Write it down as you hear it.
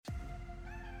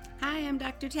Hi, I'm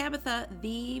Dr. Tabitha,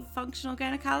 the functional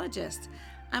gynecologist.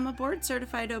 I'm a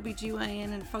board-certified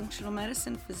OBGYN and functional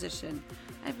medicine physician.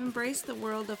 I've embraced the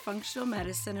world of functional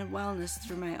medicine and wellness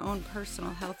through my own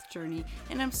personal health journey,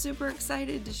 and I'm super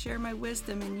excited to share my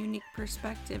wisdom and unique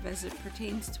perspective as it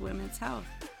pertains to women's health.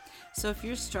 So if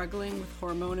you're struggling with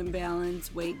hormone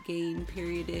imbalance, weight gain,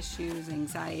 period issues,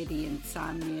 anxiety,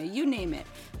 insomnia, you name it,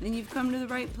 then you've come to the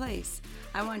right place.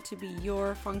 I want to be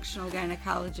your functional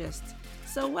gynecologist.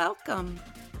 So welcome.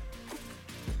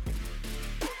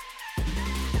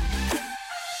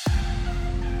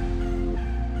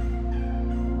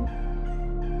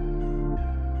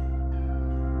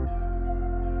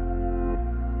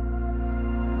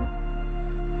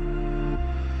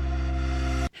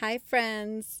 Hi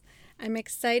friends, I'm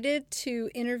excited to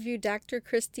interview Dr.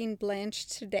 Kristine Blanche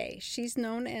today. She's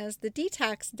known as the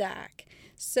Detox Doc.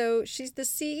 So she's the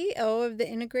CEO of the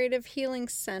Integrative Healing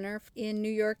Center in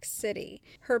New York City.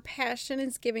 Her passion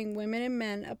is giving women and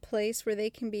men a place where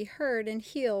they can be heard and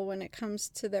heal when it comes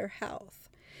to their health.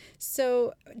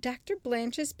 So Dr.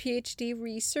 Blanche's PhD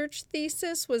research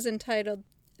thesis was entitled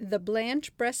The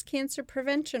Blanche Breast Cancer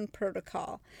Prevention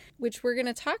Protocol, which we're going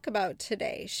to talk about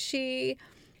today. She's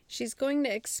going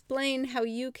to explain how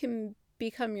you can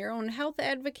become your own health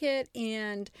advocate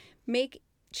and make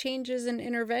changes and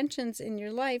interventions in your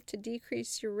life to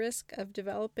decrease your risk of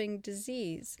developing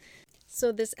disease.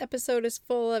 So this episode is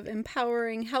full of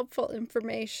empowering, helpful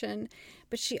information,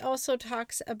 but she also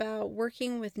talks about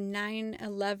working with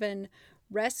 9/11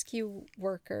 rescue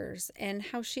workers and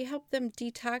how she helped them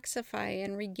detoxify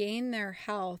and regain their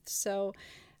health. So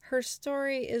her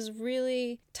story is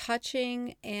really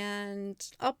touching and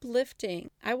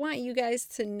uplifting. I want you guys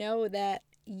to know that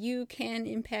you can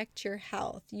impact your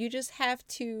health. You just have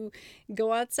to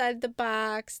go outside the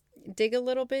box, dig a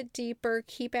little bit deeper,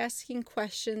 keep asking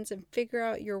questions, and figure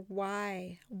out your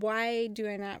why. Why do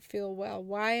I not feel well?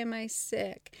 Why am I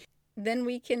sick? Then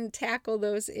we can tackle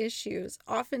those issues.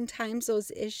 Oftentimes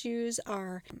those issues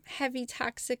are heavy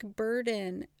toxic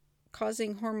burden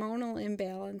causing hormonal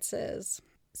imbalances.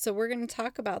 So we're going to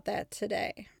talk about that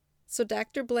today. So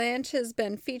Dr. Blanche has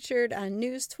been featured on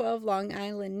News 12 Long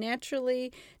Island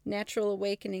Naturally, Natural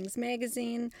Awakenings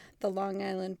Magazine, the Long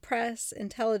Island Press,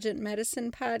 Intelligent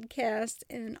Medicine Podcast,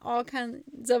 and all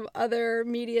kinds of other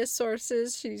media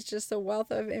sources. She's just a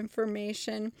wealth of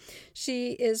information.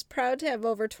 She is proud to have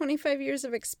over 25 years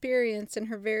of experience in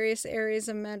her various areas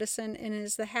of medicine and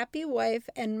is the happy wife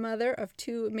and mother of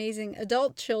 2 amazing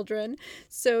adult children.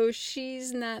 So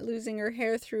she's not losing her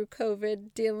hair through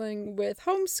COVID, dealing with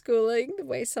homeschooling the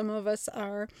way some of us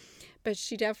are, but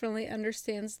she definitely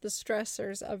understands the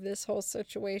stressors of this whole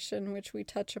situation, which we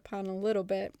touch upon a little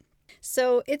bit.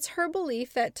 So it's her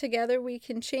belief that together we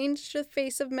can change the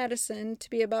face of medicine to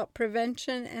be about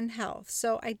prevention and health.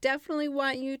 So I definitely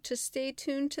want you to stay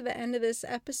tuned to the end of this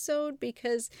episode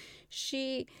because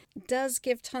she does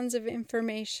give tons of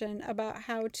information about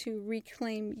how to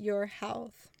reclaim your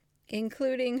health,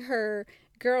 including her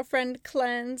girlfriend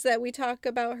cleanse that we talk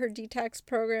about, her detox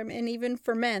program, and even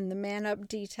for men, the Man Up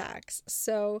Detox.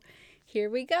 So here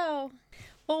we go.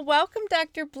 Well, welcome,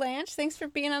 Dr. Blanche. Thanks for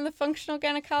being on the Functional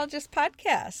Gynecologist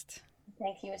podcast.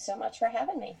 Thank you so much for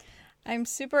having me. I'm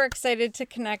super excited to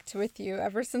connect with you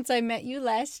ever since I met you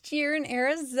last year in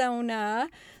Arizona.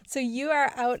 So you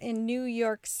are out in New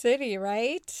York City,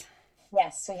 right?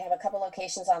 Yes, we have a couple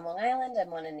locations on Long Island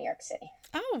and one in New York City.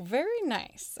 Oh, very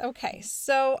nice. Okay,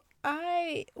 so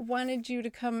I wanted you to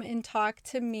come and talk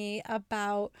to me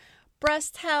about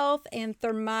breast health and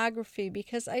thermography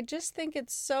because I just think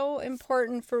it's so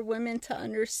important for women to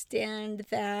understand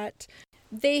that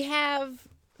they have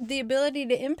the ability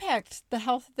to impact the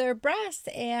health of their breast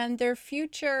and their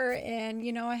future. And,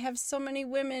 I have so many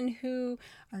women who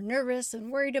are nervous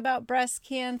and worried about breast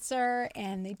cancer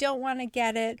and they don't want to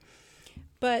get it,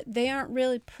 but they aren't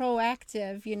really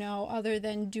proactive, other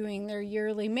than doing their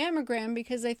yearly mammogram,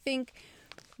 because I think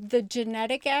the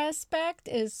genetic aspect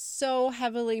is so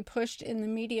heavily pushed in the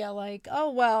media, like, oh,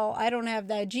 well, I don't have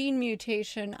that gene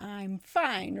mutation, I'm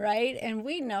fine, right? And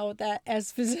we know that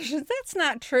as physicians, that's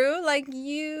not true. Like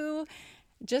you,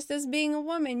 just as being a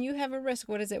woman, you have a risk.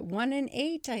 What is it? 1 in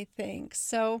 8, I think.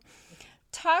 So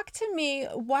talk to me.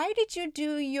 Why did you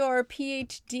do your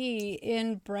PhD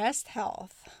in breast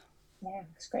health? Yeah,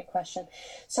 it's a great question.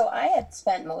 So I had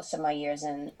spent most of my years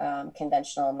in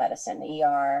conventional medicine,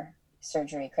 ER,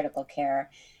 surgery, critical care,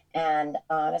 And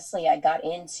honestly, I got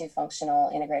into functional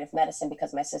integrative medicine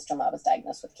because my sister-in-law was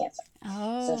diagnosed with cancer.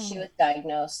 So she Oh, was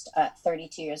diagnosed at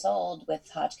 32 years old with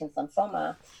Hodgkin's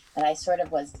lymphoma. And I sort of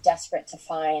was desperate to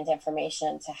find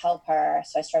information to help her.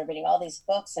 So I started reading all these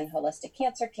books in holistic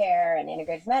cancer care and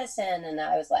integrative medicine. And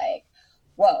I was like,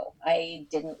 whoa, I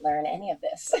didn't learn any of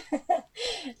this.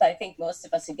 But I think most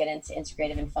of us who get into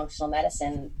integrative and functional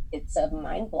medicine, it's a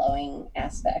mind blowing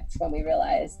aspect when we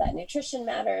realize that nutrition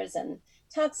matters and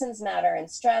toxins matter and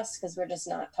stress, because we're just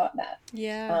not taught that.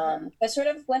 yeah. I sort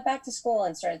of went back to school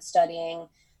and started studying.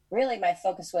 Really, my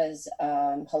focus was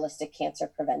holistic cancer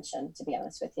prevention. To be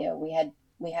honest with you,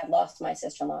 we had lost my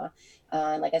sister-in-law.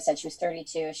 Like I said, she was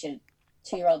 32. She had a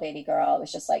 2-year-old baby girl. It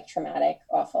was just like traumatic,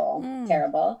 awful, Mm.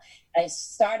 terrible. I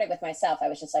started with myself. I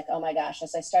was just like, oh my gosh.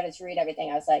 As I started to read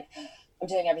everything, I was like, I'm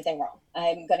doing everything wrong.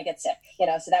 I'm going to get sick.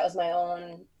 So that was my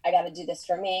own, I got to do this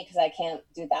for me because I can't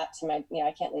do that to my,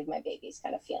 I can't leave my babies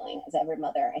kind of feeling, as every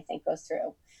mother, I think, goes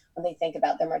through when they think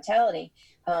about their mortality.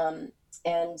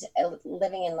 And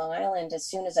living in Long Island, as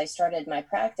soon as I started my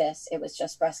practice, it was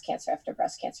just breast cancer after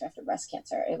breast cancer after breast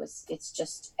cancer. It's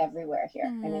just everywhere here. I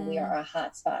mean, we Mm. are a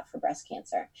hot spot for breast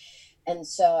cancer. And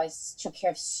so I took care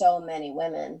of so many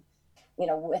women,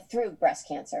 through breast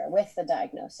cancer, with the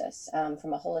diagnosis,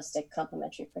 from a holistic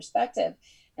complementary perspective.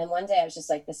 And one day I was just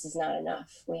like, this is not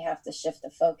enough. We have to shift the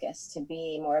focus to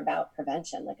be more about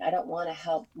prevention. Like, I don't want to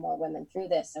help more women through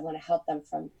this. I want to help them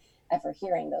from ever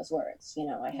hearing those words,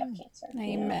 I have cancer.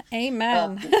 Amen. Amen.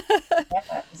 Um,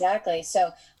 yeah, exactly.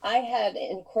 So I had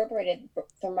incorporated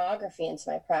thermography into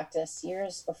my practice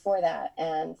years before that.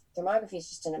 And thermography is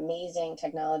just an amazing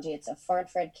technology. It's a far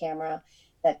infrared camera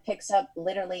that picks up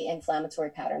literally inflammatory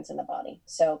patterns in the body.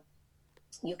 So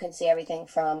you can see everything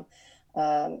from,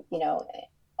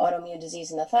 autoimmune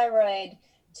disease in the thyroid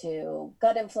to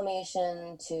gut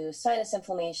inflammation to sinus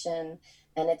inflammation.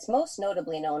 And it's most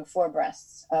notably known for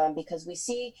breasts, because we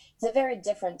see it's a very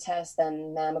different test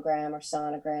than mammogram or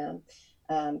sonogram,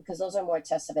 because those are more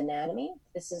tests of anatomy.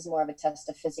 This is more of a test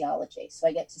of physiology. So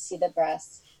I get to see the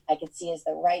breasts. I can see, is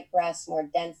the right breast more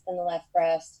dense than the left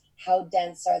breast? How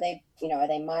dense are they? Are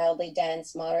they mildly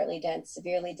dense, moderately dense,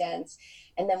 severely dense?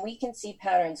 And then we can see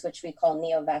patterns, which we call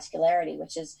neovascularity,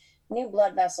 which is new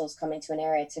blood vessels coming to an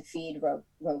area to feed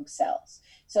rogue cells.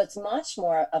 So it's much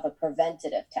more of a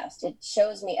preventative test. It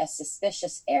shows me a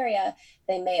suspicious area.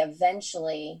 They may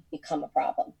eventually become a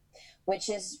problem, which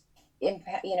is,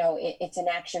 it's an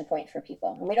action point for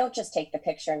people. And we don't just take the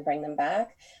picture and bring them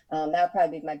back. That would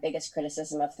probably be my biggest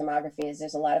criticism of thermography, is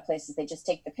there's a lot of places they just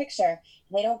take the picture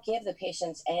and they don't give the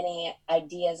patients any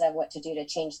ideas of what to do to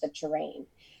change the terrain.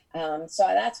 So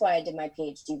that's why I did my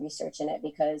PhD research in it,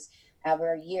 because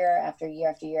over year after year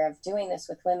after year of doing this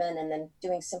with women, and then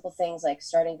doing simple things like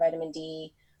starting vitamin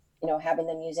D, having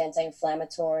them use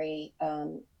anti-inflammatory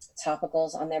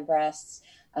topicals on their breasts,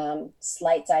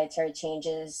 slight dietary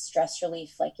changes, stress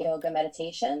relief like yoga,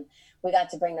 meditation. We got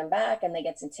to bring them back and they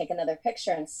get to take another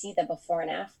picture and see the before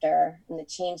and after and the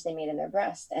change they made in their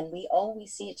breast. And we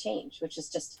always see a change, which is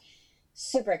just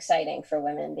super exciting for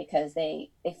women, because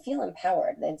they feel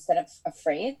empowered instead of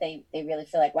afraid. They really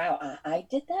feel like, wow, I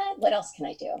did that, what else can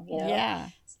I do? Yeah.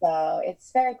 So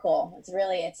it's very cool.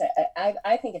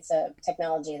 I think it's a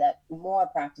technology that more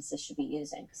practices should be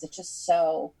using, because it's just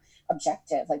so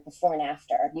objective, like before and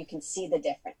after you can see the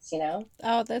difference.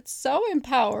 Oh, that's so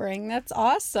empowering. That's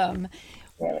awesome. It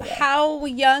really is. How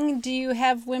young do you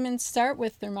have women start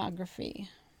with thermography?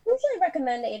 Usually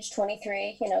recommend age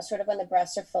 23, sort of when the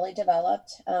breasts are fully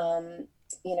developed. And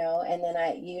then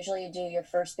I usually do your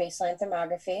first baseline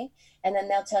thermography, and then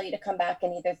they'll tell you to come back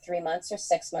in either 3 months or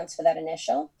 6 months for that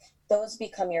initial. Those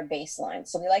become your baseline.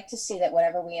 So we like to see that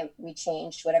whatever we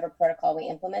changed, whatever protocol we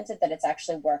implemented, that it's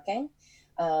actually working.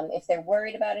 If they're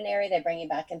worried about an area, they bring you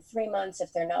back in 3 months.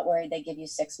 If they're not worried, they give you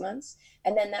 6 months.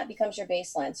 And then that becomes your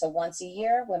baseline. So once a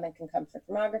year, women can come for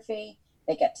thermography.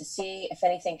 They get to see if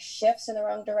anything shifts in the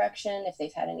wrong direction, if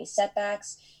they've had any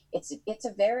setbacks. It's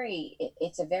a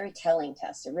very telling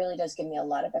test. It really does give me a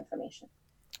lot of information.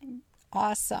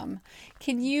 Awesome.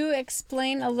 Can you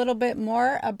explain a little bit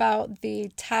more about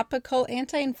the topical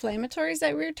anti-inflammatories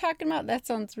that we were talking about? That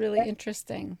sounds really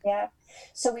interesting. Yeah.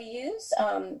 So we use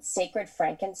sacred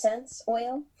frankincense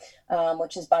oil,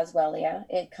 which is boswellia.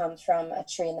 It comes from a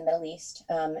tree in the Middle East.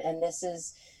 And this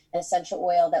is an essential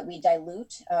oil that we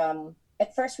dilute.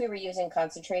 At first, we were using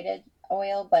concentrated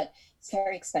oil, but it's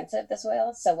very expensive, this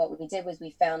oil. So what we did was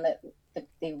we found that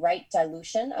the right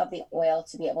dilution of the oil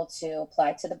to be able to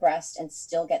apply to the breast and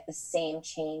still get the same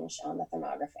change on the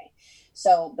thermography.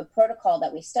 So the protocol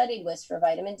that we studied was for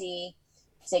vitamin D,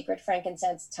 sacred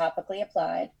frankincense topically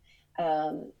applied.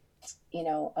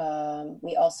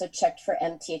 We also checked for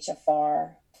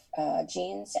MTHFR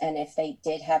genes, and if they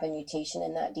did have a mutation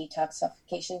in that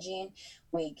detoxification gene,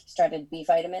 we started B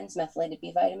vitamins, methylated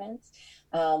B vitamins.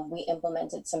 We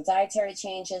implemented some dietary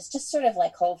changes, just sort of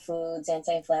like whole foods,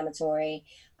 anti-inflammatory,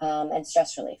 and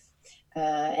stress relief.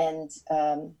 And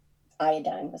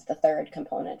iodine was the third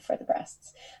component for the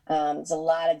breasts. There's a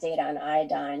lot of data on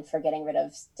iodine for getting rid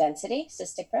of density,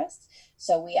 cystic breasts.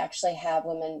 So we actually have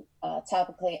women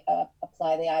topically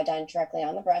apply the iodine directly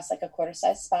on the breast, like a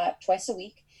quarter-sized spot, twice a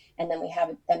week. And then we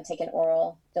have them take an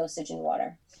oral dosage in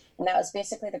water. And that was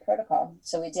basically the protocol.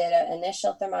 So we did an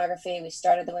initial thermography. We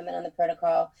started the women on the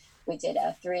protocol. We did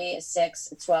a 3, a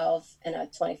 6, a 12, and a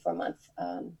 24-month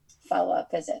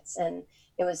follow-up visits. And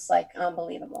it was like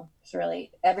unbelievable. It's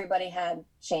really, everybody had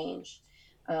change.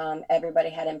 Everybody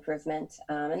had improvement.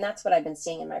 And that's what I've been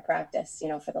seeing in my practice,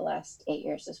 for the last 8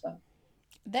 years as well.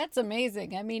 That's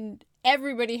amazing. I mean,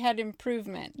 everybody had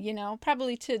improvement,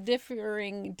 probably to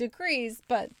differing degrees,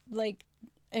 but like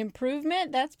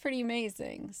improvement, that's pretty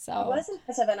amazing. So it was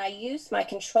impressive. And I used, my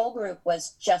control group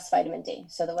was just vitamin D.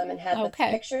 So the women had the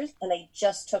pictures and they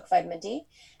just took vitamin D.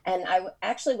 And I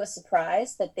actually was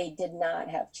surprised that they did not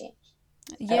have change.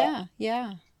 Yeah.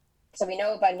 So we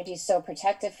know vitamin D is so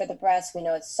protective for the breast. We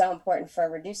know it's so important for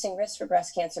reducing risk for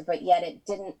breast cancer, but yet it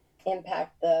didn't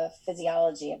impact the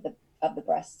physiology of the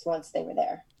breasts once they were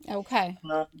there. Okay.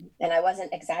 And I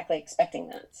wasn't exactly expecting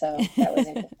that. So that was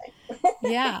interesting.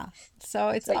 Yeah. So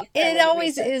it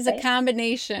always is a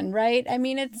combination, right? I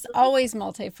mean, it's always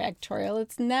multifactorial.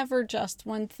 It's never just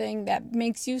one thing that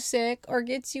makes you sick or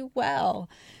gets you well.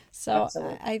 So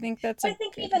I think that's I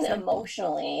think even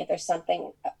emotionally, there's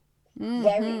something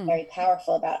very, very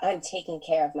powerful about I'm taking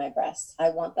care of my breasts. I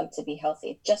want them to be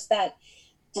healthy. Just that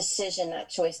decision, that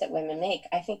choice that women make,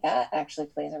 I think that actually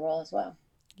plays a role as well.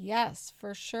 Yes,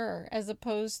 for sure. As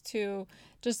opposed to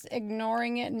just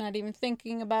ignoring it and not even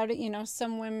thinking about it.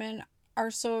 Some women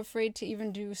are so afraid to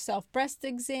even do self-breast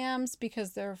exams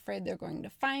because they're afraid they're going to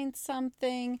find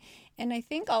something. And I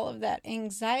think all of that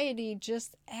anxiety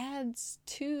just adds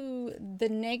to the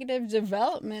negative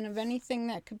development of anything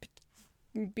that could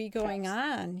be going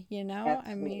on,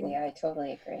 Absolutely. I mean, I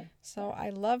totally agree. So I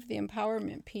love the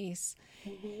empowerment piece.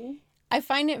 Mm-hmm. I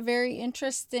find it very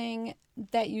interesting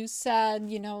that you said,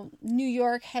 New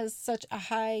York has such a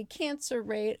high cancer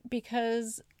rate,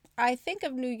 because I think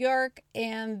of New York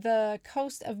and the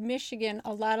coast of Michigan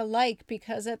a lot alike,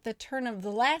 because at the turn of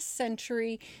the last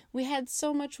century, we had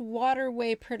so much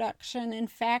waterway production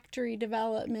and factory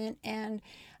development, and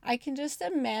I can just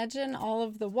imagine all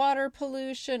of the water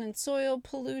pollution and soil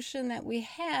pollution that we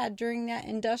had during that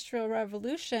Industrial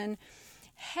Revolution,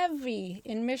 heavy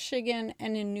in Michigan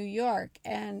and in New York.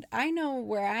 And I know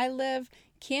where I live,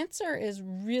 cancer is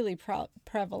really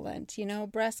prevalent,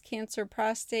 breast cancer,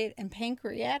 prostate, and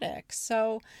pancreatic.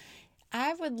 So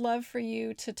I would love for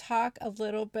you to talk a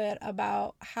little bit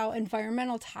about how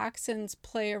environmental toxins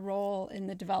play a role in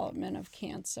the development of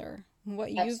cancer,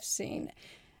 what you've seen.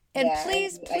 And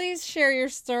please share your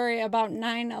story about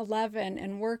 9/11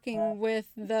 and working with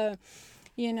the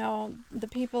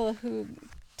people who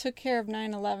took care of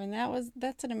 9/11.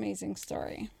 That's an amazing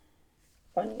story.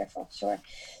 Wonderful. Sure.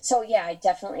 So yeah, I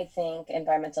definitely think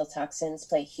environmental toxins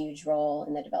play a huge role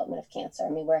in the development of cancer. I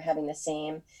mean, we're having the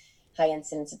same high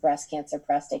incidence of breast cancer,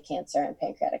 prostate cancer, and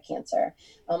pancreatic cancer.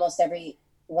 Almost every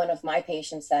one of my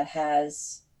patients that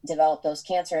has developed those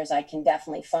cancers, I can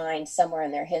definitely find somewhere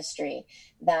in their history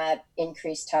that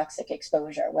increased toxic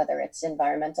exposure, whether it's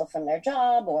environmental from their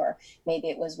job, or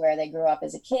maybe it was where they grew up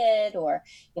as a kid, or,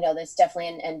 there's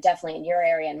definitely, and definitely in your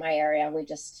area, in my area, we're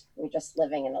just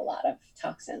living in a lot of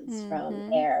toxins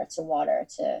from air to water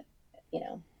to,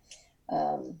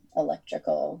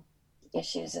 electrical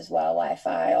issues as well,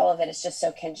 Wi-Fi, all of it is just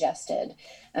so congested.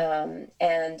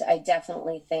 And I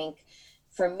definitely think,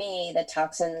 for me, the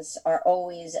toxins are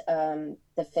always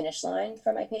the finish line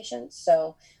for my patients.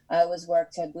 So I always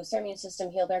work to boost their immune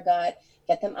system, heal their gut,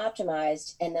 get them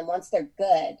optimized. And then once they're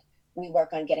good, we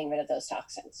work on getting rid of those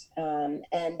toxins.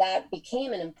 And that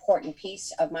became an important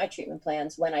piece of my treatment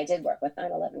plans when I did work with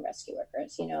 9/11 rescue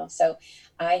workers, So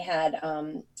I had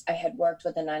worked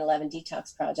with the 9/11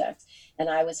 Detox Project, and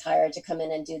I was hired to come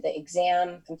in and do the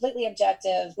exam, completely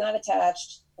objective, not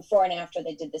attached. Before and after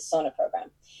they did this sauna program.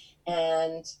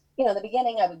 And, in the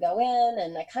beginning I would go in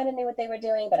and I kind of knew what they were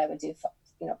doing, but I would do,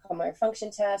 pulmonary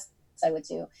function tests. I would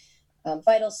do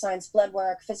vital signs, blood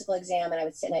work, physical exam, and I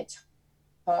would sit and I'd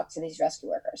talk to these rescue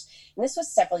workers. And this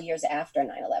was several years after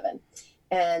 9/11.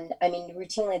 And I mean,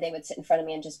 routinely they would sit in front of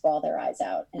me and just bawl their eyes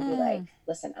out and be like,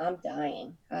 listen, I'm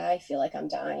dying. I feel like I'm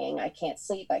dying. I can't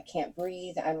sleep. I can't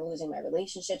breathe. I'm losing my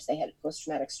relationships. They had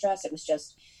post-traumatic stress. It was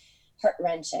just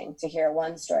heart-wrenching to hear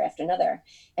one story after another.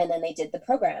 And then they did the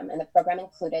program, and the program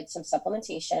included some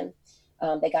supplementation.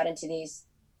 They got into these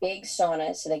big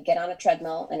saunas, so they'd get on a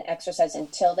treadmill and exercise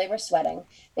until they were sweating.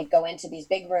 They'd go into these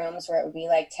big rooms where it would be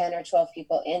like 10 or 12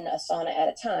 people in a sauna at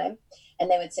a time,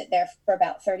 and they would sit there for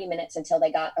about 30 minutes until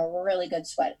they got a really good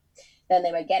sweat. Then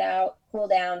they would get out, cool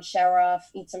down, shower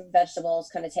off, eat some vegetables,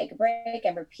 kind of take a break,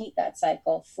 and repeat that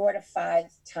cycle 4 to 5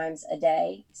 times a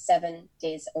day, 7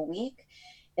 days a week,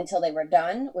 until they were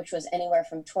done, which was anywhere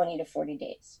from 20 to 40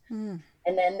 days. And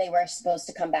then they were supposed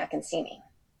to come back and see me.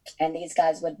 And these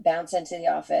guys would bounce into the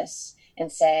office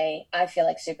and say, I feel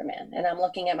like Superman. And I'm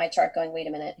looking at my chart going, wait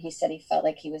a minute. He said he felt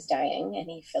like he was dying and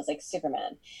he feels like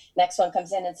Superman. Next one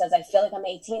comes in and says, I feel like I'm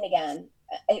 18 again.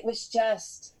 It was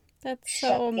just... That's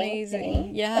so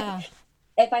amazing. Yeah.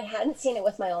 If I hadn't seen it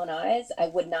with my own eyes, I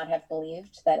would not have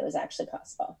believed that it was actually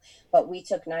possible. But we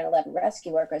took 9/11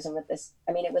 rescue workers, and with this,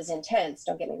 I mean, it was intense,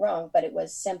 don't get me wrong, but it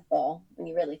was simple when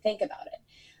you really think about it.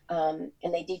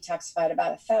 And they detoxified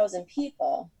about 1,000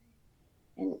 people.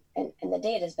 And the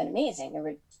data has been amazing.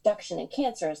 The reduction in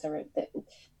cancers,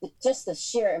 just the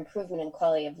sheer improvement in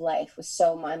quality of life was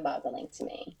so mind-boggling to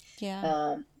me.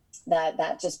 Yeah.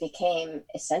 That just became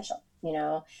essential,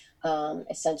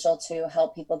 essential to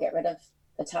help people get rid of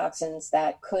the toxins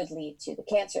that could lead to the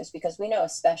cancers, because we know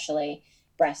especially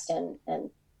breast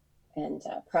and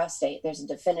prostate, there's a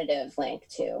definitive link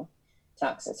to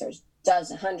toxins. There's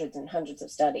hundreds and hundreds of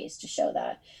studies to show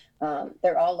that.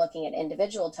 They're all looking at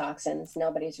individual toxins.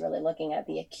 Nobody's really looking at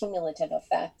the accumulative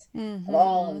effect of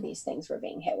all of these things we're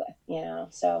being hit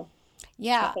with, so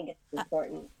yeah, I think it's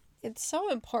important. It's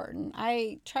so important.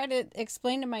 I try to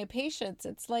explain to my patients,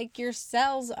 it's like your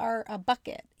cells are a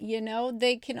bucket,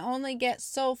 they can only get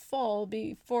so full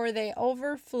before they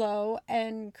overflow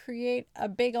and create a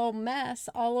big old mess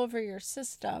all over your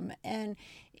system. And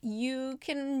you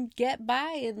can get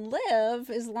by and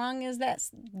live as long as that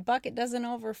bucket doesn't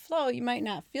overflow. You might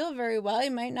not feel very well.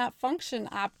 You might not function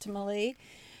optimally.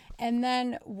 And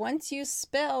then once you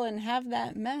spill and have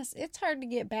that mess, it's hard to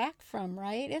get back from,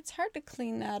 right? It's hard to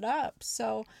clean that up.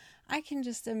 So I can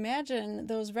just imagine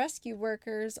those rescue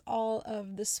workers, all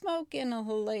of the smoke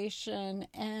inhalation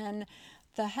and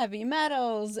the heavy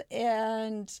metals.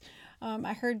 And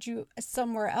I heard you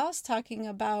somewhere else talking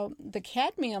about the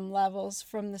cadmium levels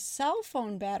from the cell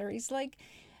phone batteries, like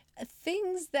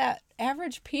things that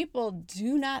average people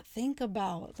do not think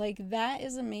about. Like, that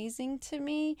is amazing to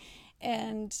me.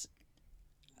 And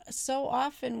so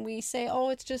often we say, oh,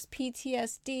 it's just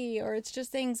PTSD or it's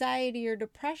just anxiety or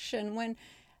depression, when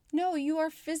no, you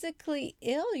are physically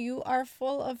ill. You are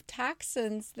full of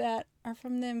toxins that are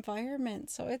from the environment.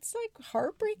 So it's like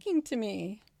heartbreaking to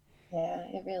me. Yeah,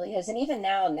 it really is. And even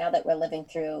now that we're living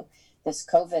through this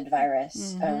COVID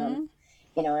virus, and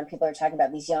people are talking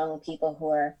about these young people who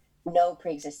are no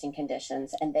pre-existing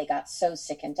conditions and they got so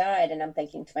sick and died. And I'm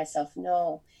thinking to myself,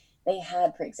 no, they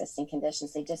had pre-existing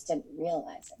conditions. They just didn't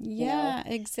realize it. Yeah,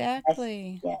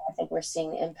 exactly. I think we're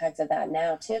seeing the impact of that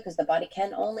now too, because the body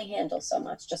can only handle so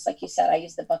much. Just like you said, I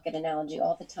use the bucket analogy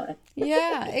all the time.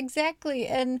 Yeah, exactly.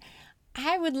 And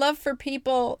I would love for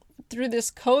people through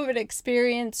this COVID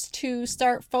experience to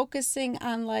start focusing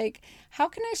on, like, how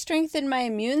can I strengthen my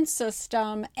immune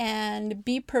system and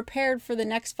be prepared for the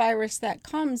next virus that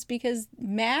comes? Because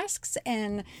masks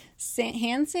and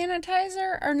hand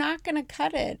sanitizer are not going to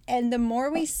cut it. And the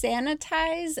more we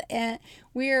sanitize, and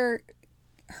we're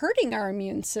hurting our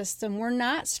immune system, we're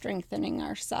not strengthening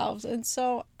ourselves. And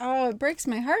so, it breaks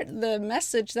my heart, the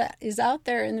message that is out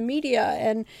there in the media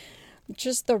and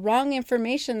just the wrong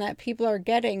information that people are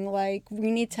getting, like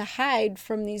we need to hide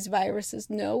from these viruses.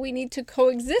 No, we need to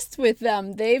coexist with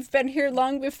them. They've been here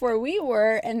long before we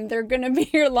were, and they're going to be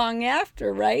here long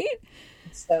after, right?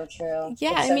 It's so true.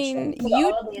 Yeah, it's I mean,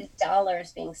 all these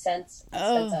dollars being spent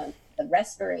on the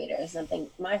respirators. And I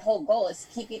think my whole goal is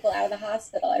to keep people out of the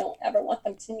hospital. I don't ever want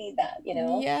them to need that,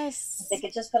 Yes. If they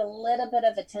could just put a little bit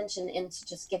of attention into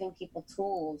just giving people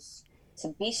tools to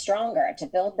be stronger, to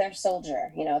build their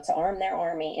soldier, to arm their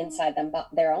army inside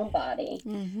their own body.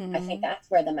 I think that's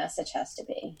where the message has to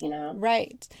be,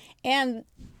 Right. And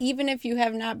even if you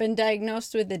have not been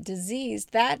diagnosed with a disease,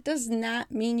 that does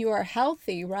not mean you are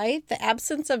healthy, right? The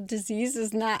absence of disease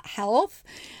is not health.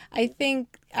 I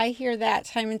think I hear that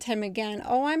time and time again.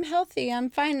 Oh, I'm healthy.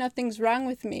 I'm fine. Nothing's wrong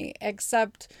with me,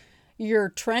 except you're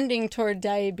trending toward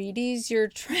diabetes, you're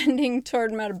trending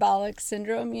toward metabolic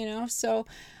syndrome, So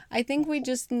I think we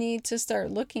just need to start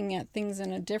looking at things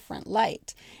in a different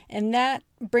light. And that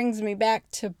brings me back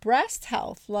to breast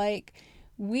health. Like,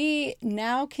 we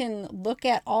now can look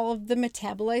at all of the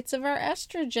metabolites of our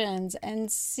estrogens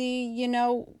and see,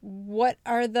 what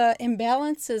are the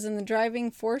imbalances and the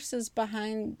driving forces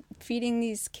behind feeding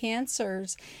these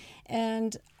cancers.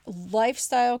 And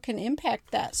lifestyle can impact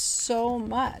that so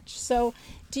much. So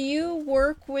do you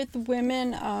work with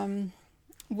women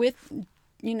with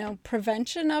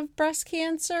prevention of breast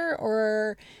cancer,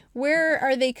 or where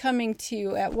are they coming to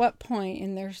you at what point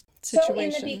in their situation? So in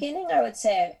the beginning, I would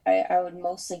say I would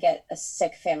mostly get a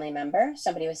sick family member.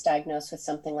 Somebody was diagnosed with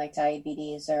something like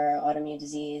diabetes or autoimmune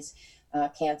disease,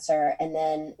 cancer. And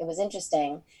then it was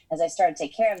interesting, as I started to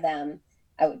take care of them,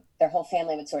 their whole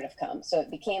family would sort of come. So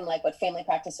it became like what family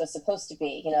practice was supposed to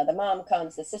be. The mom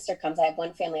comes, the sister comes. I have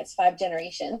one family, it's 5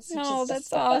 generations. Oh,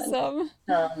 that's awesome.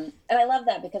 And I love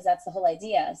that, because that's the whole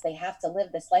idea, is they have to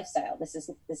live this lifestyle. This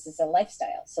is a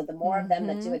lifestyle. So the more of them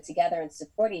that do it together and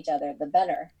support each other, the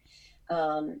better.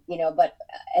 But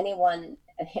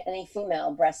any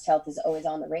female, breast health is always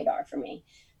on the radar for me,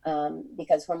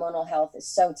 because hormonal health is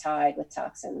so tied with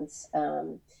toxins.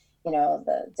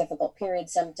 The difficult period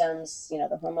symptoms,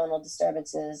 the hormonal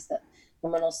disturbances, the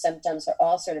hormonal symptoms are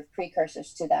all sort of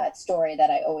precursors to that story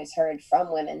that I always heard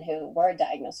from women who were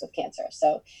diagnosed with cancer.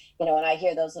 So, when I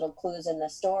hear those little clues in the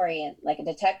story, and like a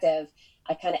detective,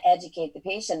 I kind of educate the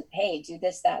patient, hey, do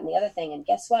this, that, and the other thing. And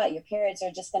guess what? Your periods are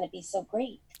just going to be so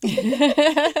great.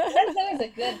 That's always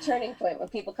a good turning point when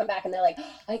people come back and they're like,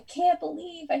 oh, I can't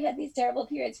believe I had these terrible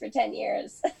periods for 10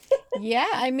 years. Yeah.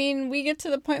 I mean, we get to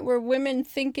the point where women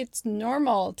think it's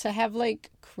normal to have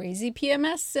like crazy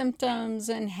PMS symptoms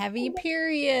and heavy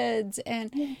periods.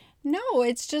 And no,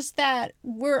 it's just that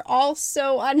we're all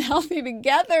so unhealthy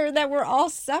together that we're all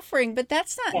suffering. But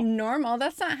that's not normal.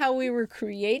 That's not how we were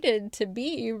created to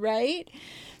be, right?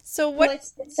 So what? Well,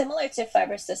 it's similar to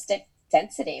fibrocystic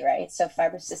density, right? So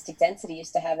fibrocystic density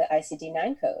used to have an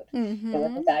ICD-9 code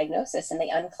with the diagnosis, and they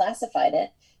unclassified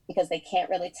it because they can't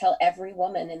really tell every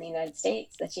woman in the United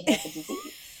States that she has a disease.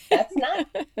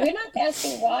 We're not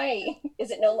asking why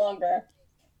is it no longer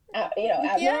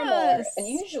abnormal or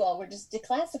unusual. We're just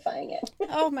declassifying it.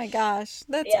 Oh my gosh,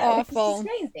 that's awful.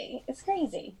 It's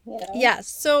crazy. Yes.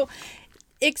 So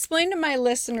explain to my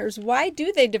listeners, why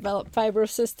do they develop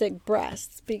fibrocystic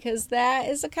breasts? Because that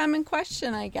is a common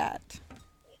question I get.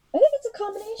 I think it's a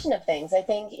combination of things. I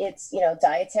think it's,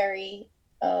 dietary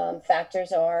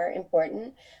factors are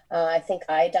important. I think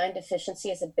iodine deficiency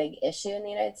is a big issue in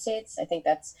the United States. I think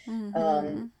that's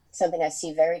something I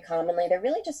see very commonly. There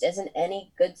really just isn't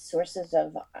any good sources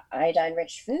of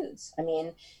iodine-rich foods. I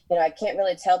mean, I can't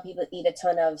really tell people to eat a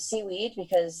ton of seaweed,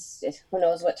 because who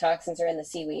knows what toxins are in the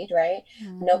seaweed, right?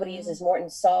 Nobody uses Morton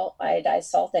salt, iodized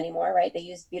salt anymore, right? They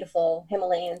use beautiful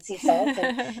Himalayan sea salt.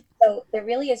 And so there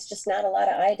really is just not a lot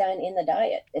of iodine in the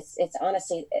diet. It's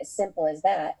honestly as simple as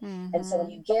that. And so when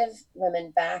you give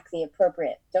women back the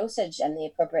appropriate dosage and the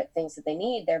appropriate things that they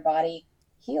need, their body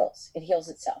heals. It heals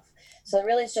itself. So it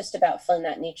really is just about filling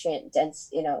that nutrient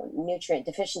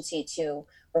deficiency to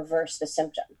reverse the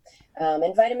symptom.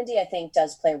 And vitamin D, I think,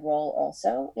 does play a role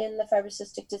also in the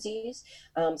fibrocystic disease.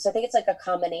 So I think it's like a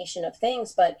combination of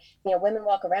things, but, women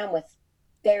walk around with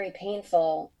very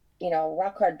painful,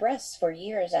 rock hard breasts for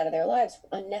years out of their lives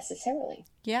unnecessarily.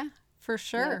 Yeah, for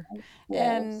sure.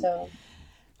 And so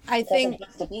I think it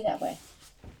doesn't have to be that way.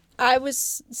 I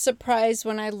was surprised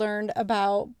when I learned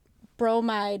about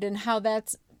bromide and how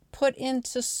that's put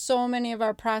into so many of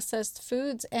our processed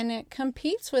foods, and it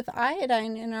competes with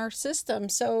iodine in our system.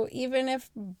 So even if,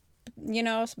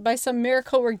 by some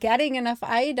miracle we're getting enough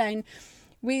iodine,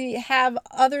 we have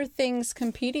other things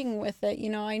competing with it.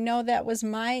 I know that was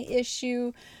my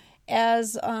issue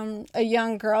as a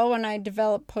young girl when I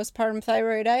developed postpartum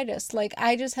thyroiditis. Like,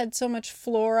 I just had so much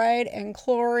fluoride and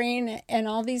chlorine and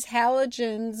all these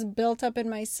halogens built up in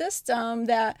my system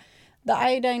that the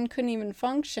iodine couldn't even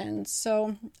function.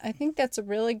 So I think that's a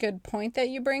really good point that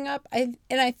you bring up. I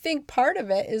think part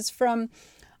of it is from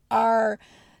our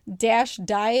DASH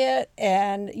diet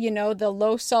and, the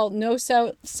low salt, no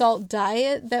salt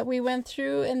diet that we went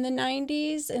through in the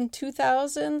 90s and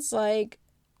 2000s. Like,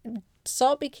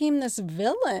 salt became this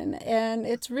villain, and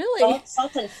it's really...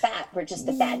 Salt and fat were just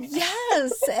the bad.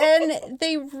 Yes, and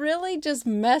they really just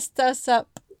messed us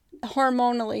up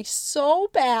hormonally so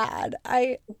bad.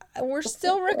 We're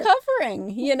still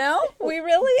recovering, we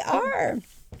really are.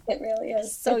 It really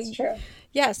is. So, It's true.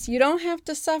 yes, you don't have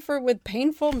to suffer with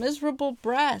painful, miserable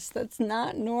breasts. That's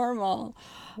not normal.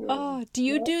 Oh, do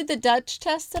you do the Dutch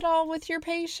test at all with your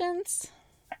patients?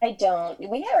 I don't.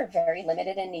 We are very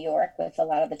limited in New York with a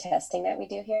lot of the testing that we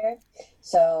do here.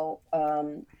 So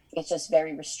it's just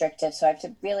very restrictive. So I have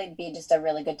to really be just a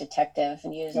really good detective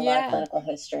and use a lot of Yeah. clinical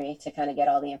history to kind of get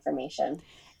all the information.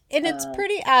 And it's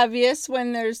pretty obvious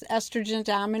when there's estrogen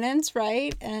dominance,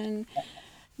 right? And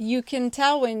you can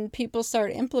tell when people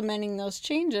start implementing those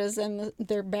changes and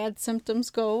their bad symptoms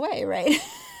go away, right?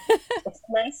 It's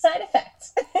a nice side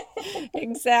effect.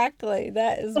 Exactly.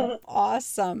 That is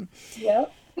awesome.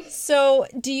 Yep. So,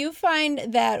 do you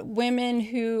find that women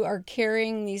who are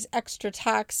carrying these extra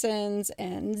toxins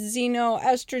and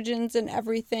xenoestrogens and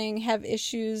everything have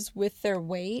issues with their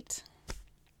weight?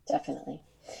 Definitely.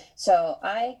 So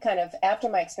I kind of, after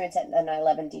my experience at the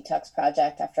 9/11 Detox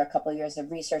Project, after a couple of years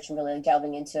of research and really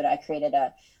delving into it, I created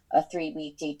a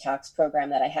 3-week detox program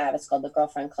that I have. It's called the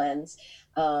Girlfriend Cleanse.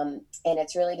 And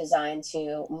it's really designed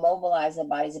to mobilize the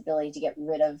body's ability to get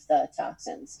rid of the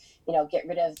toxins, get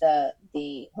rid of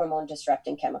the hormone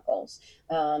disrupting chemicals.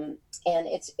 And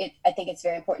I think it's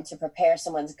very important to prepare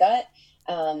someone's gut,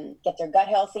 get their gut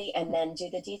healthy, and then do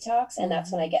the detox. And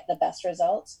that's when I get the best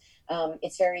results.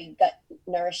 It's very gut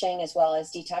nourishing as well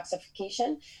as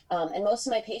detoxification. And most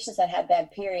of my patients that have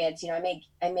bad periods, I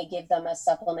may give them a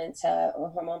supplement, a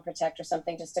hormone protect or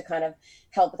something just to kind of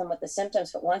help them with the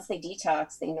symptoms. But once they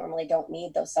detox, they normally don't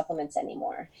need those supplements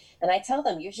anymore. And I tell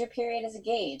them, use your period as a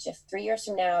gauge. If 3 years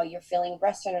from now you're feeling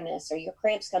breast tenderness or your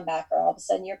cramps come back or all of a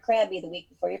sudden you're crabby the week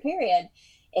before your period,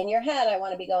 in your head, I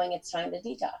want to be going, it's time to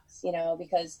detox,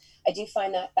 because I do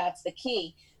find that that's the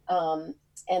key.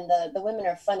 And the women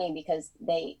are funny because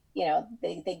they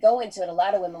go into it. A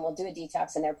lot of women will do a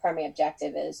detox and their primary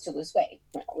objective is to lose weight.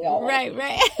 We all Right.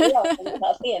 we all want to be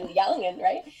healthy and young, and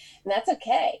right, and that's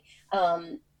okay.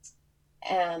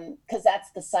 Because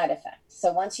that's the side effect.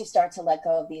 So once you start to let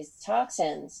go of these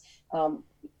toxins,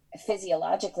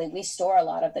 physiologically, we store a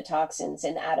lot of the toxins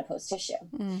in adipose tissue.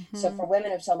 Mm-hmm. So for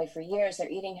women who've told me for years they're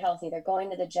eating healthy, they're going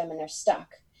to the gym, and they're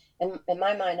stuck. And in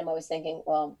my mind, I'm always thinking,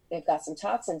 well, they've got some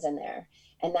toxins in there.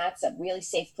 And that's a really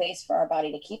safe place for our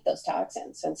body to keep those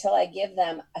toxins. So until I give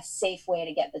them a safe way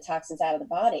to get the toxins out of the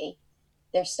body,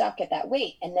 they're stuck at that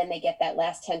weight. And then they get that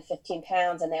last 10, 15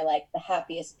 pounds, and they're like the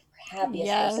happiest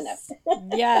person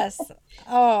ever. Yes.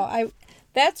 Oh,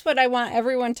 that's what I want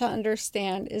everyone to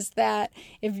understand, is that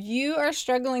if you are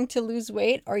struggling to lose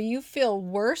weight or you feel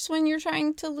worse when you're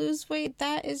trying to lose weight,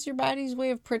 that is your body's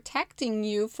way of protecting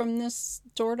you from this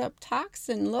stored up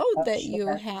toxin load that you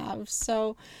have.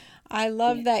 So I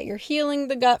love that you're healing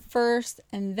the gut first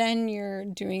and then you're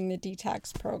doing the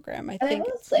detox program. And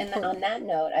on that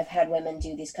note, I've had women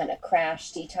do these kind of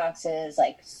crash detoxes,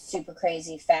 like super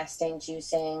crazy fasting,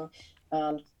 juicing,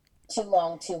 too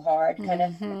long, too hard kind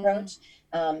of approach.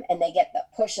 And they get the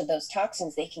push of those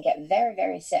toxins, they can get very,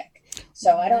 very sick.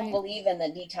 So I don't believe in the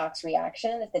detox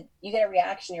reaction. If you get a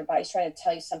reaction, your body's trying to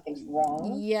tell you something's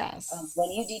wrong. Yes.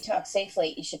 When you detox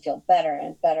safely, you should feel better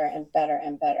and better and better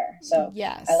and better. So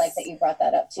yes. I like that you brought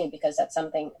that up too, because that's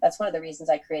one of the reasons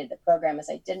I created the program, is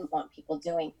I didn't want people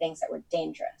doing things that were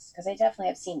dangerous, because I definitely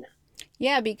have seen that.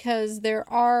 Yeah, because there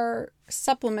are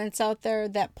supplements out there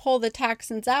that pull the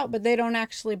toxins out, but they don't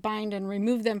actually bind and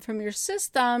remove them from your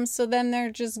system. So then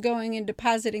they're just going and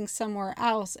depositing somewhere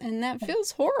else. And that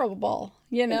feels horrible,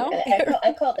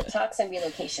 I call it the toxin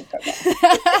relocation program.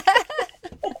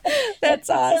 That's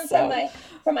awesome.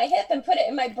 From my hip and put it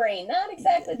in my brain. Not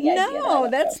exactly the idea. No,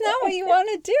 that's not what you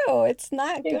want to do. It's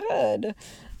not good.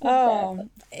 Oh,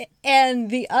 and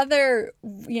the other,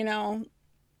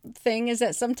 thing is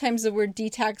that sometimes the word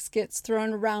detox gets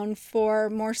thrown around for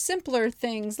more simpler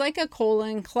things like a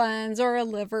colon cleanse or a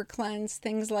liver cleanse,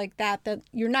 things like that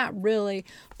you're not really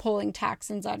pulling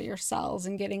toxins out of your cells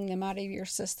and getting them out of your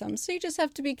system. So you just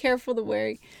have to be careful the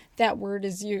way that word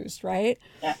is used, right?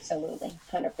 Absolutely,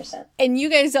 100%. And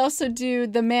you guys also do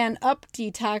the man up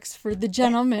detox for the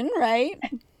gentleman, right?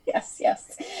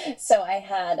 Yes. So I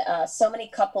had so many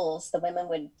couples, the women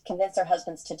would convince their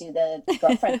husbands to do the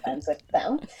girlfriend cleanse with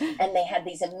them. And they had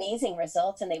these amazing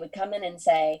results. And they would come in and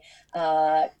say,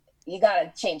 you got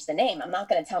to change the name. I'm not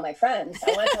going to tell my friends.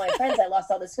 I want to tell my friends I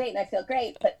lost all this weight and I feel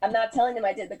great, but I'm not telling them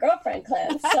I did the girlfriend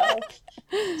cleanse. So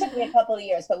it took me a couple of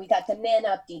years, but we got the Men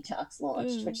Up Detox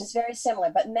launched, which is very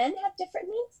similar, but men have different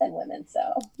needs than women.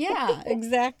 So yeah,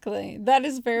 exactly. That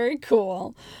is very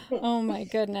cool. Oh my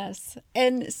goodness.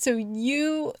 And so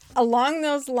you, along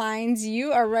those lines,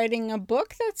 you are writing a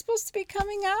book that's supposed to be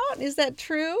coming out. Is that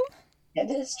true? It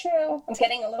is true. I'm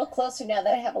getting a little closer now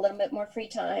that I have a little bit more free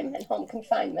time and home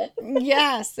confinement.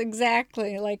 Yes,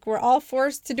 exactly. Like we're all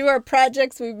forced to do our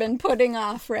projects we've been putting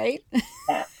off, right?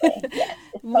 Exactly. Yes.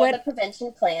 It's called the What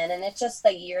prevention plan, and it's just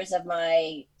the years of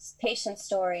my patient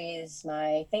stories,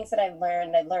 my things that I've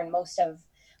learned. I've learned most of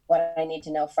what I need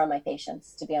to know from my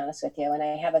patients, to be honest with you. And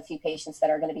I have a few patients that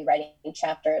are going to be writing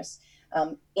chapters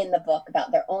in the book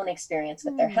about their own experience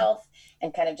with their Hmm. health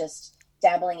and kind of just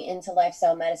dabbling into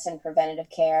lifestyle medicine, preventative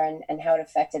care, and how it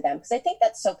affected them. Because I think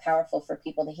that's so powerful for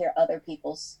people to hear other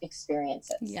people's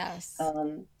experiences. Yes.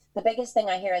 Um, the biggest thing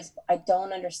I hear is, I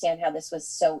don't understand how this was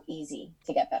so easy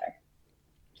to get better.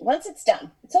 Once it's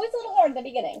done, it's always a little hard in the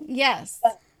beginning. Yes.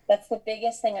 But that's the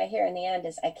biggest thing I hear in the end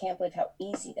is, I can't believe how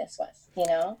easy this was, you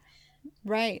know?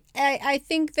 Right. I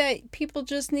think that people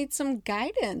just need some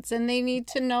guidance and they need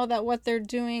to know that what they're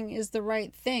doing is the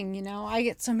right thing. You know, I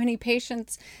get so many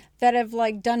patients that have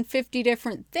like done 50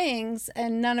 different things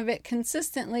and none of it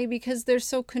consistently because they're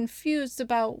so confused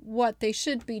about what they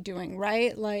should be doing,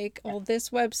 right? Like, oh, this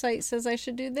website says I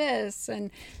should do this. And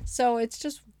so it's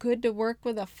just good to work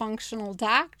with a functional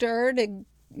doctor to,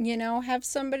 you know, have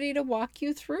somebody to walk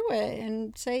you through it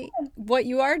and say what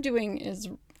you are doing is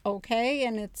okay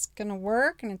and it's going to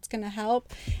work and it's going to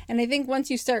help. And I think once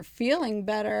you start feeling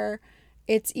better,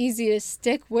 it's easy to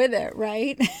stick with it,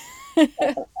 right?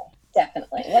 Definitely.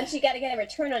 Definitely. Once you got to get a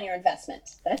return on your investment,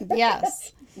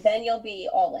 Yes. then you'll be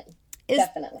all in. Is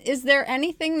Definitely. is there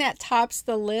anything that tops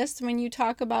the list when you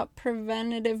talk about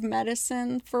preventative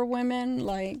medicine for women?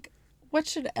 Like, what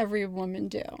should every woman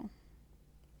do?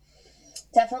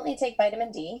 Definitely take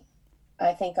vitamin D.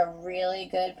 I think a really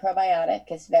good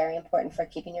probiotic is very important for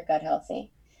keeping your gut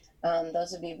healthy.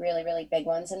 Those would be really, really big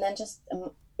ones. And then just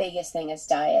the biggest thing is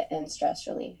diet and stress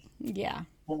relief. Yeah.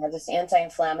 You know, just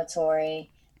anti-inflammatory,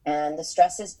 and the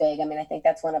stress is big. I mean, I think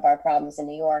that's one of our problems in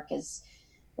New York is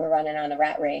we're running on a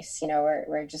rat race. You know,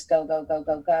 we're just go, go, go,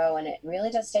 go, go. And it really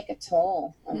does take a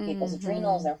toll on people's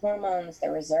adrenals, Mm-hmm. their hormones,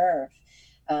 their reserve.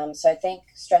 So I think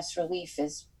stress relief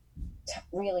is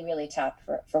really, really top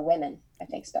for women, I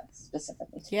think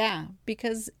specifically too. Yeah,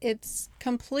 because it's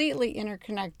completely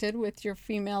interconnected with your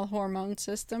female hormone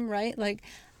system, right? Like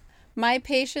my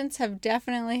patients have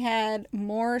definitely had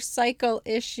more cycle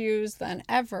issues than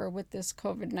ever with this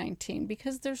COVID-19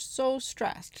 because they're so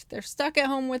stressed. They're stuck at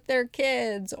home with their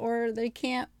kids or they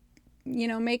can't, you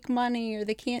know, make money or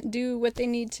they can't do what they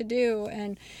need to do.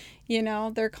 And, you know,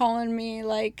 they're calling me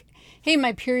like, hey,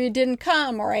 my period didn't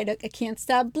come or I can't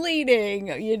stop bleeding,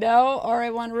 you know, or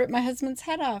I want to rip my husband's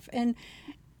head off. And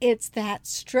it's that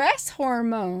stress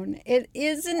hormone. It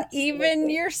isn't even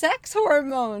Absolutely. your sex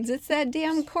hormones. It's that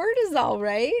damn cortisol,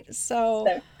 right? So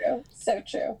So true. So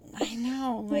true. I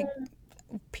know, like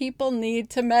people need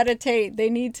to meditate. They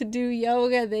need to do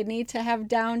yoga. They need to have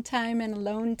downtime and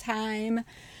alone time.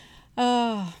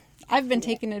 Oh, I've been Yeah.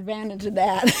 taking advantage of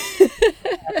that.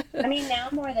 I mean, now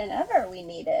more than ever, we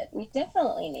need it. We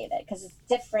definitely need it because it's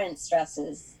different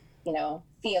stresses, you know,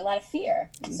 feel a lot of fear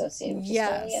associated, which is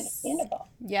totally Yes. understandable.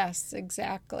 Yes,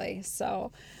 exactly.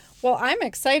 So, well, I'm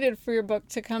excited for your book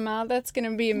to come out. That's going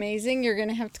to be amazing. You're going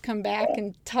to have to come back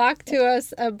and talk to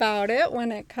us about it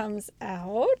when it comes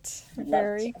out. I'd love to.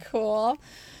 Very cool.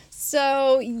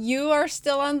 So, you are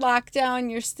still on lockdown.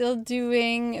 You're still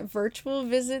doing virtual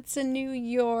visits in New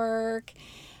York.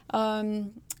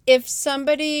 If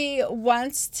somebody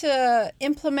wants to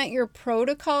implement your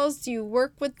protocols, do you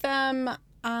work with them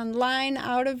online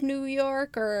out of New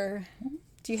York or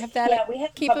do you have that Yeah, we have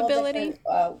a couple of capability?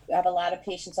 different, we have a lot of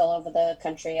patients all over the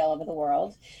country, all over the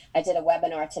world. I did a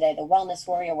webinar today, the Wellness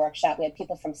Warrior Workshop. We had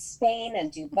people from Spain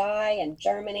and Dubai and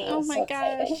Germany. It Oh was my so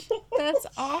exciting. gosh, that's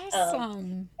um,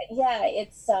 awesome. yeah,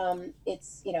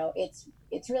 it's you know,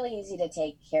 it's really easy to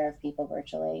take care of people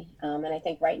virtually, and I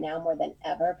think right now more than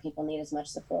ever, people need as much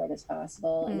support as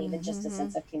possible, and even just a Hmm.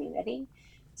 sense of community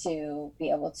to be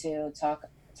able to talk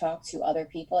to other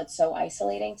people. It's so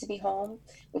isolating to be home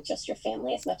with just your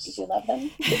family as much as you love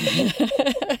them.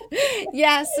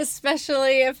 Yes,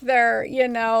 especially if they're, you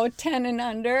know, 10 and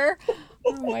under.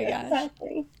 Oh my gosh,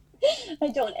 Exactly. I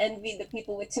don't envy the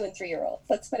people with 2 and 3 year olds.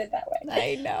 Let's put it that way.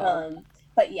 I know.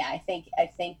 But yeah, I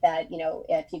think that, you know,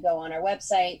 if you go on our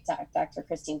website,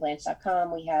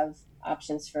 drchristineblanche.com, we have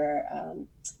options for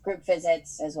group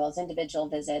visits as well as individual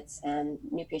visits and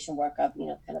new patient workup. You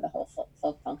know, kind of the whole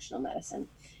full functional medicine.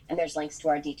 And there's links to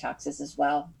our detoxes as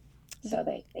well, so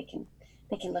they can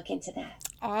look into that.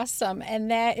 Awesome. And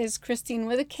that is Kristine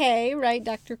with a K, right?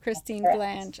 Dr. Kristine Correct.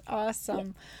 Blanche. Yeah.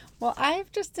 Awesome. Well,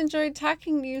 I've just enjoyed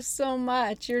talking to you so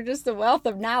much. You're just a wealth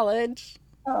of knowledge.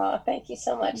 Oh, thank you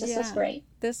so much. This was Yeah, great.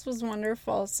 this was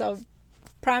wonderful. So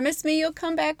Promise me you'll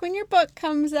come back when your book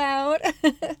comes out.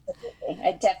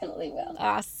 I definitely will.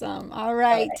 Awesome. All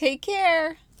right. Take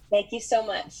care. Thank you so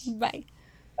much. Bye.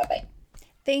 Bye-bye.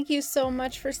 Thank you so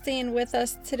much for staying with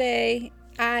us today.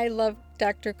 I love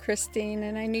Dr. Kristine,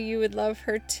 and I knew you would love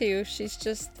her too. She's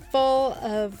just full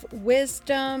of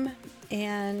wisdom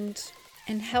and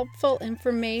helpful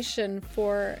information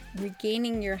for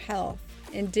regaining your health.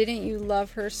 And didn't you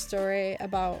love her story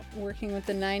about working with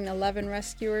the 9/11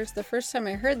 rescuers? The first time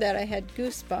I heard that, I had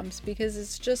goosebumps because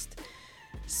it's just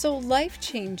so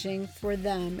life-changing for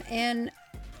them. And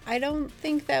I don't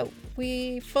think that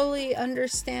we fully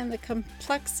understand the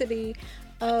complexity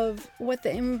of what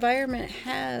the environment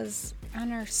has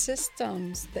on our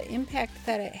systems, the impact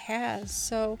that it has.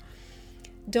 So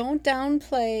don't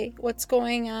downplay what's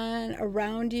going on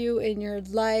around you in your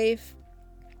life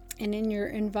and in your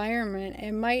environment.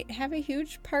 It might have a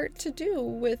huge part to do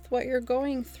with what you're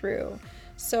going through.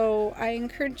 So I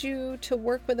encourage you to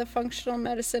work with a functional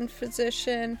medicine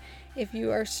physician if you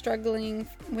are struggling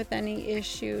with any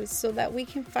issues, so that we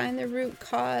can find the root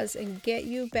cause and get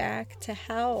you back to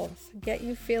health, get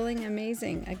you feeling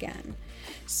amazing again.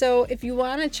 So if you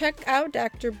want to check out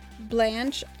Dr.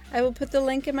 Blanche, I will put the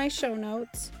link in my show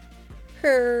notes.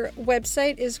 Her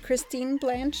website is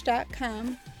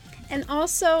KristineBlanche.com. And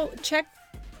also check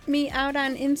me out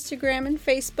on Instagram and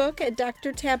Facebook at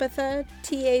Dr. Tabitha,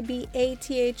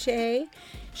 Tabatha.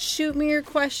 Shoot me your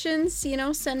questions,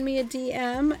 send me a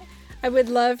DM. I would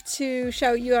love to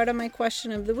shout you out on my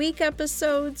Question of the Week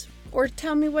episodes, or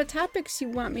tell me what topics you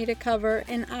want me to cover,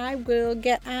 and I will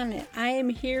get on it. I am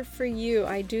here for you.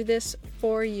 I do this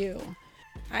for you.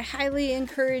 I highly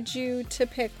encourage you to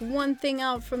pick one thing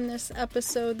out from this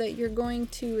episode that you're going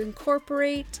to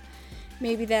incorporate.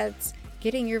 Maybe that's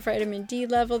getting your vitamin D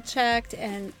level checked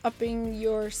and upping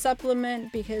your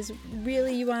supplement, because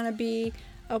really you want to be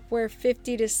upward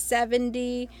 50 to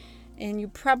 70, and you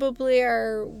probably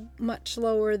are much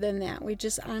lower than that. We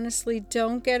just honestly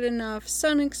don't get enough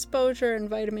sun exposure and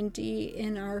vitamin D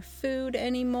in our food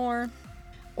anymore.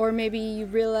 Or maybe you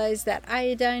realize that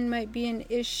iodine might be an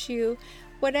issue.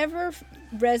 Whatever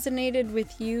resonated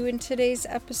with you in today's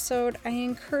episode, I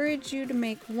encourage you to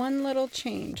make one little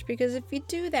change, because if you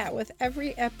do that with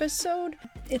every episode,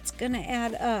 it's going to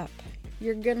add up.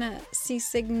 You're going to see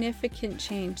significant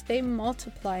change. They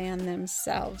multiply on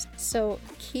themselves. So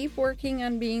keep working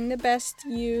on being the best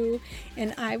you,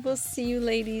 and I will see you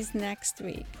ladies next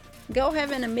week. Go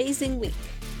have an amazing week.